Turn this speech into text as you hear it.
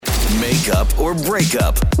Makeup or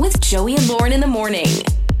breakup with Joey and Lauren in the morning.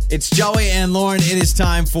 It's Joey and Lauren. It is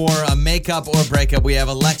time for a makeup or breakup. We have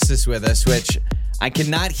Alexis with us, which I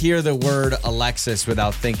cannot hear the word Alexis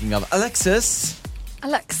without thinking of Alexis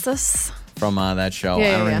from that show. Yeah,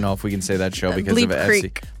 I don't yeah. even know if we can say that show because Bleep of it.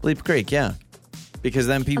 Creek. Bleep Creek, yeah. Because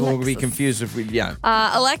then people will be confused if we,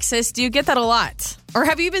 Alexis, do you get that a lot? Or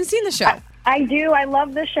have you even seen the show? I do. I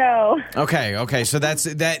love the show. Okay. So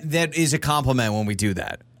that is a compliment when we do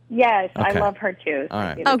that. Yes, Okay. I love her too. All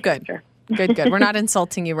right. Oh, good. Good. We're not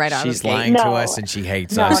insulting you right out of the She's gate. lying to No. us and she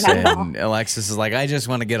hates No, us. no. And Alexis is like, I just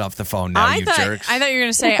want to get off the phone now, you jerks. I thought you were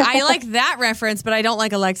going to say, I like that reference, but I don't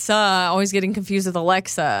like Alexa. Always getting confused with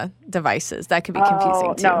Alexa devices. That could be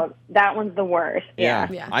confusing too. No, that one's the worst. Yeah.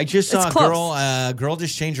 Yeah. I just saw It's a close. girl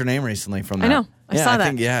just changed her name recently from that. I know. I saw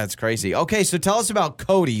that. It's crazy. Okay, so tell us about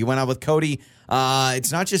Cody. You went out with Cody.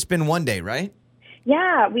 It's not just been one day, right?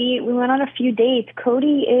 Yeah, we went on a few dates.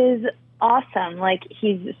 Cody is awesome. Like,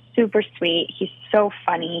 he's super sweet. He's so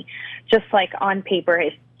funny. Just like on paper,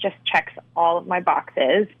 it just checks all of my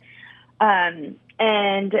boxes.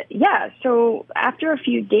 And yeah, so after a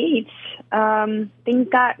few dates, things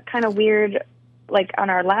got kind of weird, like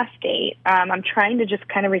on our last date. I'm trying to just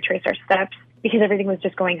kind of retrace our steps because everything was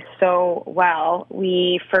just going so well.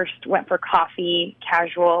 We first went for coffee,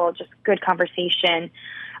 casual, just good conversation.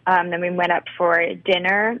 Then we went up for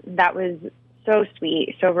dinner. That was so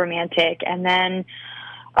sweet, so romantic. And then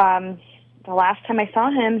the last time I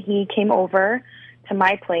saw him, he came over to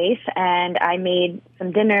my place and I made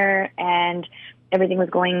some dinner and everything was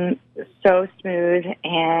going so smooth.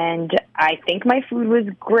 And I think my food was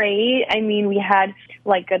great. I mean, we had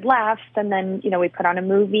like good laughs and then, we put on a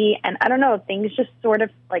movie and I don't know, things just sort of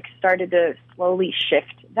like started to slowly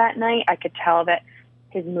shift that night. I could tell that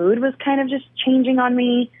his mood was kind of just changing on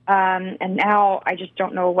me. And now I just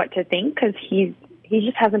don't know what to think because he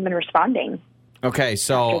just hasn't been responding. Okay,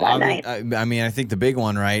 so After that I mean, I think the big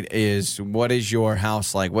one, right, is what is your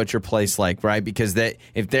house like? What's your place like, right? Because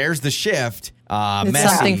if there's the shift, It's messy,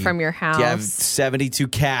 something from your house. you have 72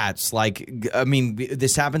 cats. Like, I mean,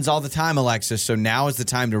 this happens all the time, Alexis. So now is the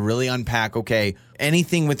time to really unpack. Okay,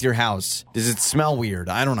 anything with your house. Does it smell weird?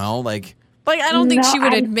 I don't know, like. I don't think No, she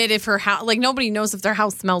would admit if her house, nobody knows if their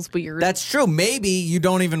house smells weird. That's true. Maybe you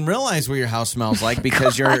don't even realize what your house smells like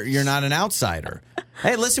because you're not an outsider.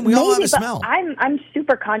 Hey, listen, we all have a but smell. I'm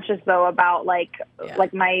super conscious though about like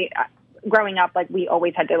my growing up. Like we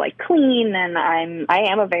always had to like clean, and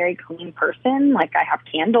I am a very clean person. Like I have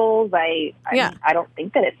candles. I don't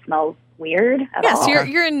think that it smells weird at all. So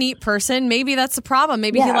you're a neat person. Maybe that's the problem.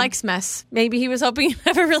 Maybe he likes mess. Maybe he was hoping you'd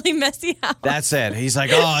have a really messy house. That's it. He's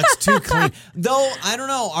like, oh, it's too clean. Though, I don't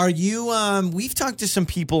know. Are you, we've talked to some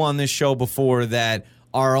people on this show before that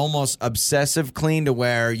are almost obsessive clean to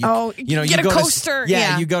where you get a go coaster.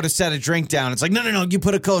 You go to set a drink down. It's like, no, you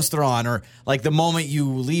put a coaster on. Or like the moment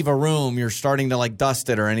you leave a room, you're starting to like dust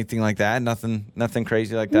it or anything like that. Nothing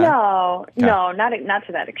crazy like that. No, not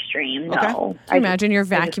to that extreme. No. Okay. I imagine you're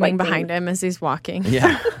I just vacuuming like behind things. him as he's walking.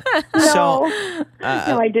 Yeah. No,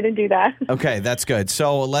 no, I didn't do that. Okay, that's good.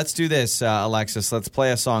 So let's do this, Alexis. Let's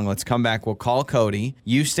play a song. Let's come back. We'll call Cody.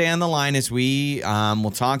 You stay on the line as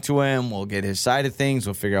we'll talk to him. We'll get his side of things.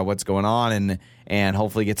 We'll figure out what's going on and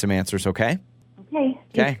hopefully get some answers, okay? Okay.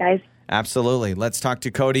 Thanks, guys. Absolutely. Let's talk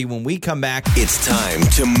to Cody when we come back. It's time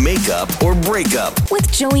to make up or break up.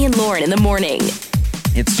 With Joey and Lauren in the morning.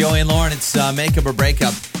 It's Joey and Lauren. It's makeup or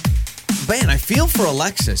breakup. Man, I feel for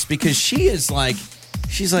Alexis because she said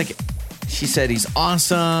he's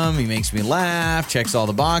awesome. He makes me laugh, checks all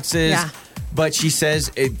the boxes. Yeah. But she says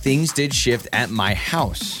things did shift at my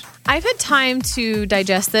house. I've had time to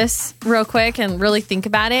digest this real quick and really think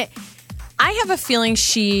about it. I have a feeling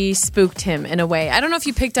she spooked him in a way. I don't know if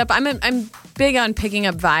you picked up. I'm big on picking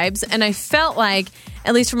up vibes, and I felt like,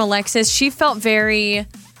 at least from Alexis, she felt very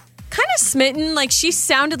kind of smitten. Like she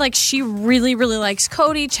sounded like she really, really likes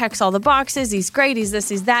Cody, checks all the boxes. He's great. He's this,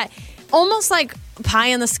 he's that. Almost like pie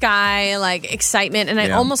in the sky, like excitement. And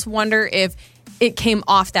I almost wonder if it came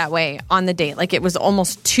off that way on the date. Like it was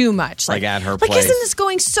almost too much. Like at her place. place. Isn't this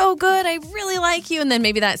going so good? I really like you. And then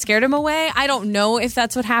maybe that scared him away. I don't know if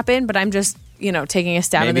that's what happened, but I'm just, taking a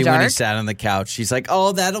stab in the Maybe dark. when he sat on the couch, she's like,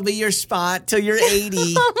 oh, that'll be your spot till you're 80.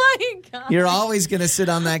 Oh my God. You're always going to sit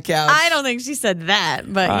on that couch. I don't think she said that,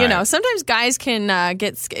 but right. sometimes guys can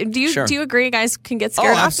get scared. Do you agree guys can get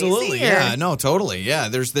scared off absolutely. easy, Yeah, no, totally. Yeah,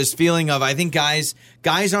 there's this feeling of, I think guys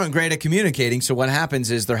aren't great at communicating. So what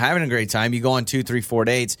happens is they're having a great time. You go on 2, 3, 4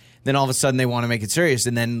 dates. Then all of a sudden they want to make it serious.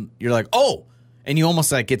 And then you're like, oh, and you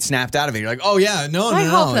almost like get snapped out of it. You're like, oh yeah, no. I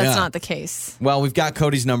hope that's not the case. Well, we've got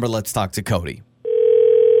Cody's number. Let's talk to Cody.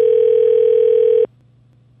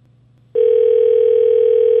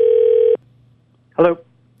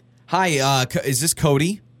 Hi, is this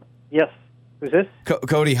Cody? Yes. Who's this?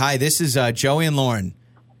 Cody, hi. This is Joey and Lauren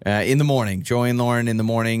in the morning. Joey and Lauren in the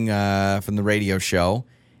morning from the radio show.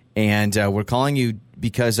 And we're calling you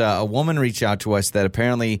because a woman reached out to us that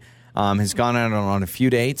apparently has gone out on a few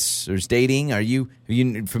dates. There's dating. Are you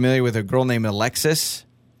familiar with a girl named Alexis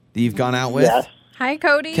that you've gone out with? Yes. Hi,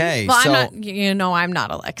 Cody. Okay, well, so- I'm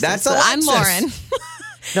not Alexis. That's Alexis. I'm Lauren.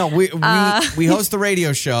 No, we host the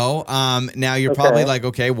radio show. Now you're probably Okay. like,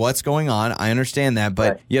 okay, what's going on? I understand that,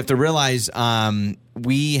 but Right. you have to realize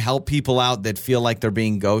we help people out that feel like they're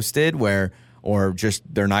being ghosted, or just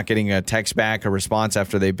they're not getting a text back, a response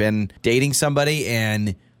after they've been dating somebody.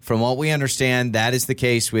 And from what we understand, that is the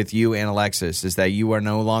case with you and Alexis, is that you are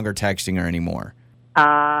no longer texting her anymore.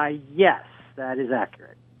 Yes, that is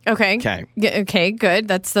accurate. Okay. Okay. Okay, good.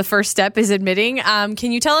 That's the first step, is admitting.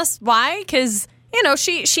 Can you tell us why? Because,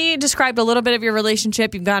 she described a little bit of your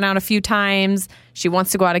relationship. You've gone out a few times. She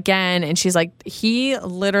wants to go out again. And she's like, he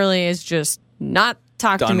literally is just not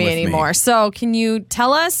talking to Done me with me. anymore. So can you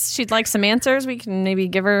tell us? She'd like some answers. We can maybe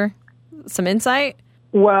give her some insight.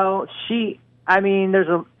 Well, she's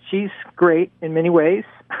great in many ways.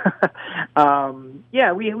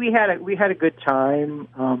 Yeah, we had a good time.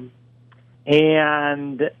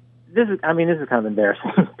 And this is kind of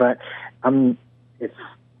embarrassing, but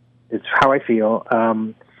it's how I feel.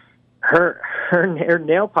 Her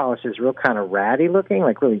nail polish is real kind of ratty looking,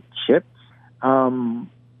 like really chipped,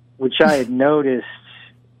 which I had noticed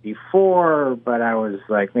before, but I was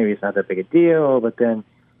like, maybe it's not that big a deal. But then,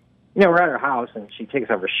 we're at her house and she takes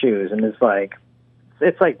off her shoes and it's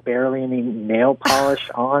like barely any nail polish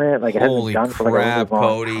on it. Like it hasn't Holy been done for like a crap, really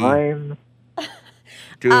long Cody. time.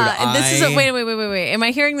 Dude, This is wait. Am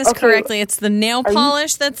I hearing this Okay. correctly? It's the nail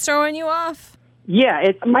polish that's throwing you off? Yeah,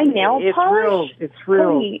 it's My nail polish? It's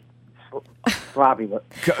real Cody, sloppy.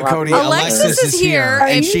 Cody, Alexis is here,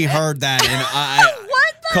 and and- she heard that. And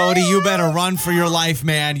What the Cody, you heck? better run for your life,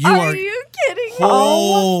 man. Are you kidding me?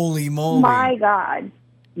 Holy moly. my God.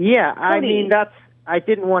 Yeah, I Cody. mean I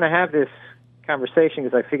didn't want to have this conversation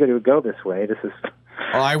because I figured it would go this way. This is.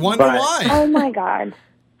 Oh, I wonder But- why. Oh, my God.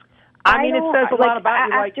 I mean, it don't- says a lot like, about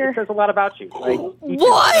you. Like, after- it says a lot about you. Like, you two,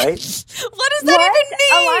 What? right? What does What? that even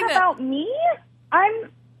A mean? lot about me?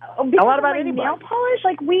 A lot about my anybody. nail polish?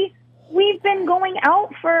 Like, we've been going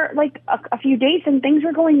out for, like, a few dates, and things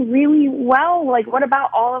are going really well. Like, what about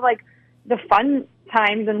all of, like, the fun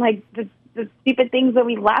times and, like, the stupid things that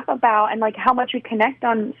we laugh about and, like, how much we connect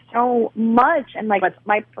on so much and, like,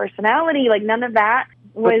 my personality? Like, none of that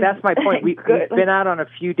was But that's my point. We've good. been out on a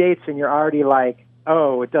few dates, and you're already like,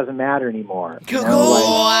 oh, it doesn't matter anymore. You know,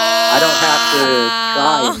 Wow. I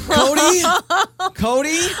don't have to try.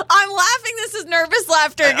 Cody? I'm laughing. This is nervous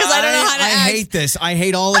laughter because I don't know how to I act. hate this. I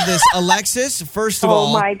hate all of this. Alexis, first of Oh,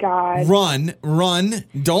 all, my God. run.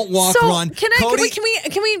 Don't walk, So run. can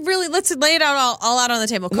we really let's lay it out all out on the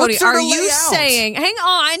table. Cody, What's there are to you lay out? saying? Hang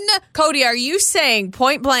on, Cody, are you saying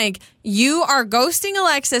point blank you are ghosting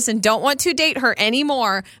Alexis and don't want to date her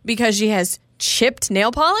anymore because she has chipped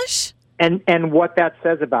nail polish? And what that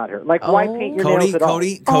says about her. Like, why paint your Cody, nails at all?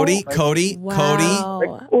 Cody.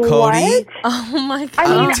 Wow. Cody. Oh my god.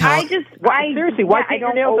 I mean, telling- Seriously, why I paint your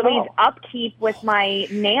don't nails at always all? upkeep with my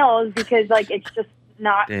nails because, like, it's just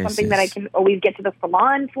not This something that I is- can always get to the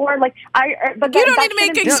salon for. Like, but You that- don't that need to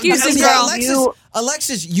make shouldn't be excuses, something girl. that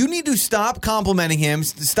Alexis, you need to stop complimenting him.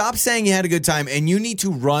 Stop saying you had a good time, and you need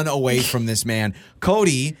to run away from this man,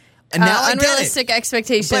 Cody. And now I get it. Unrealistic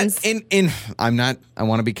expectations. But I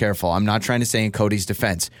want to be careful. I'm not trying to say in Cody's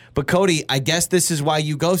defense. But Cody, I guess this is why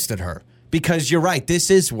you ghosted her. Because you're right. This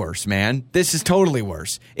is worse, man. This is totally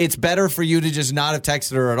worse. It's better for you to just not have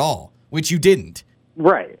texted her at all, which you didn't.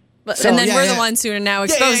 Right. So, and then yeah, we're yeah. the ones who are now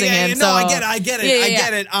exposing him. No, so. I get it. Yeah, I yeah,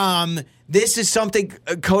 get it. This is something,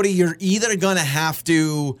 Cody, you're either going to have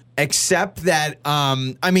to accept that,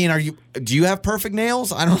 do you have perfect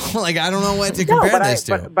nails? I don't know what to compare this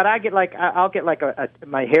to. But I get I'll get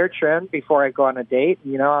my hair trimmed before I go on a date.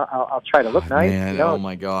 You know, I'll try to look nice. Man, you know? oh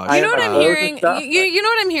my gosh. You know what I'm clothes and hearing? stuff, You know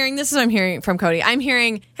what I'm hearing? This is what I'm hearing from Cody. I'm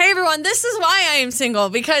hearing, hey everyone, this is why I am single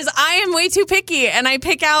because I am way too picky and I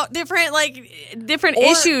pick out different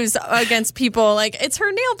issues against people. Like it's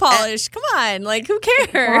her nail polish. Come on, like who cares?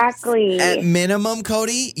 Exactly. At minimum,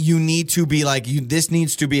 Cody, you need to be like, this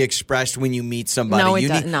needs to be expressed when you meet somebody. No, it You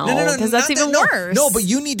doesn't. need- No, no, 'cause that's not even that- worse. No, but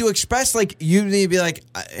you need to express, like, you need to be like,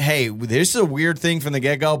 hey, this is a weird thing from the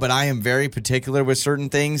get-go, but I am very particular with certain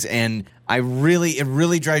things, and it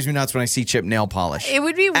really drives me nuts when I see chip nail polish. It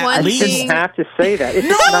would be At one least- You thing. shouldn't have to say that. If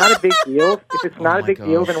it's not a big deal, my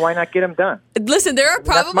deal, gosh. then why not get them done? Listen, there are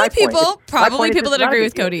That's my probably point. My probably point is people it's that not a agree big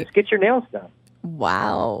with deal. Cody. Just get your nails done.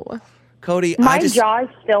 Wow. Cody, My jaw is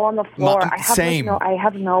still on the floor. Same. I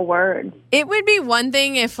have no words. It would be one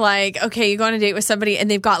thing if, like, okay, you go on a date with somebody and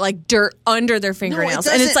they've got like dirt under their fingernails,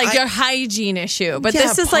 and it's like a hygiene issue. But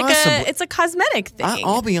this is like it's a cosmetic thing.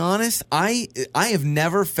 I'll be honest. I have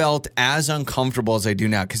never felt as uncomfortable as I do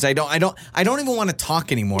now because I don't even want to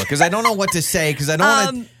talk anymore because I don't know what to say because I don't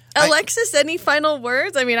want to. Alexis, any final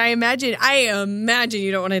words? I mean, I imagine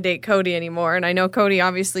you don't want to date Cody anymore, and I know Cody.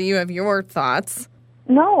 Obviously, you have your thoughts.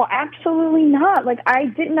 No, absolutely not. Like, I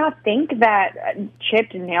did not think that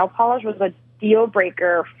chipped nail polish was a deal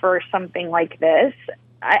breaker for something like this.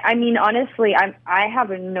 I mean, honestly, I have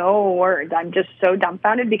no words. I'm just so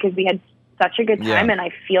dumbfounded because we had such a good time, and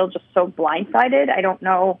I feel just so blindsided. I don't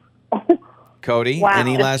know. Cody, wow.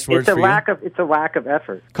 Any last words for you? It's a lack of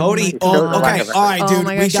effort. Cody, okay, all right, dude. Oh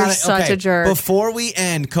my gosh, you're such a jerk. Before we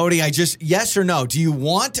end, Cody, yes or no? Do you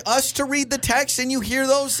want us to read the text and you hear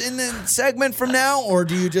those in the segment from now, or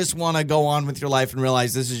do you just want to go on with your life and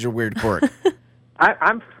realize this is your weird quirk?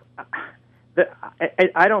 I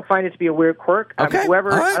don't find it to be a weird quirk. Okay. I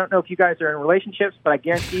don't know if you guys are in relationships, but I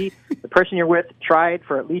guarantee the person you're with tried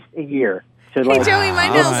for at least a year. Hey, Joey, my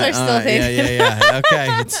nails are still hanging. Yeah.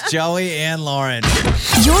 Okay, it's Joey and Lauren.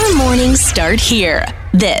 Your mornings start here.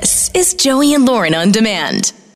 This is Joey and Lauren on Demand.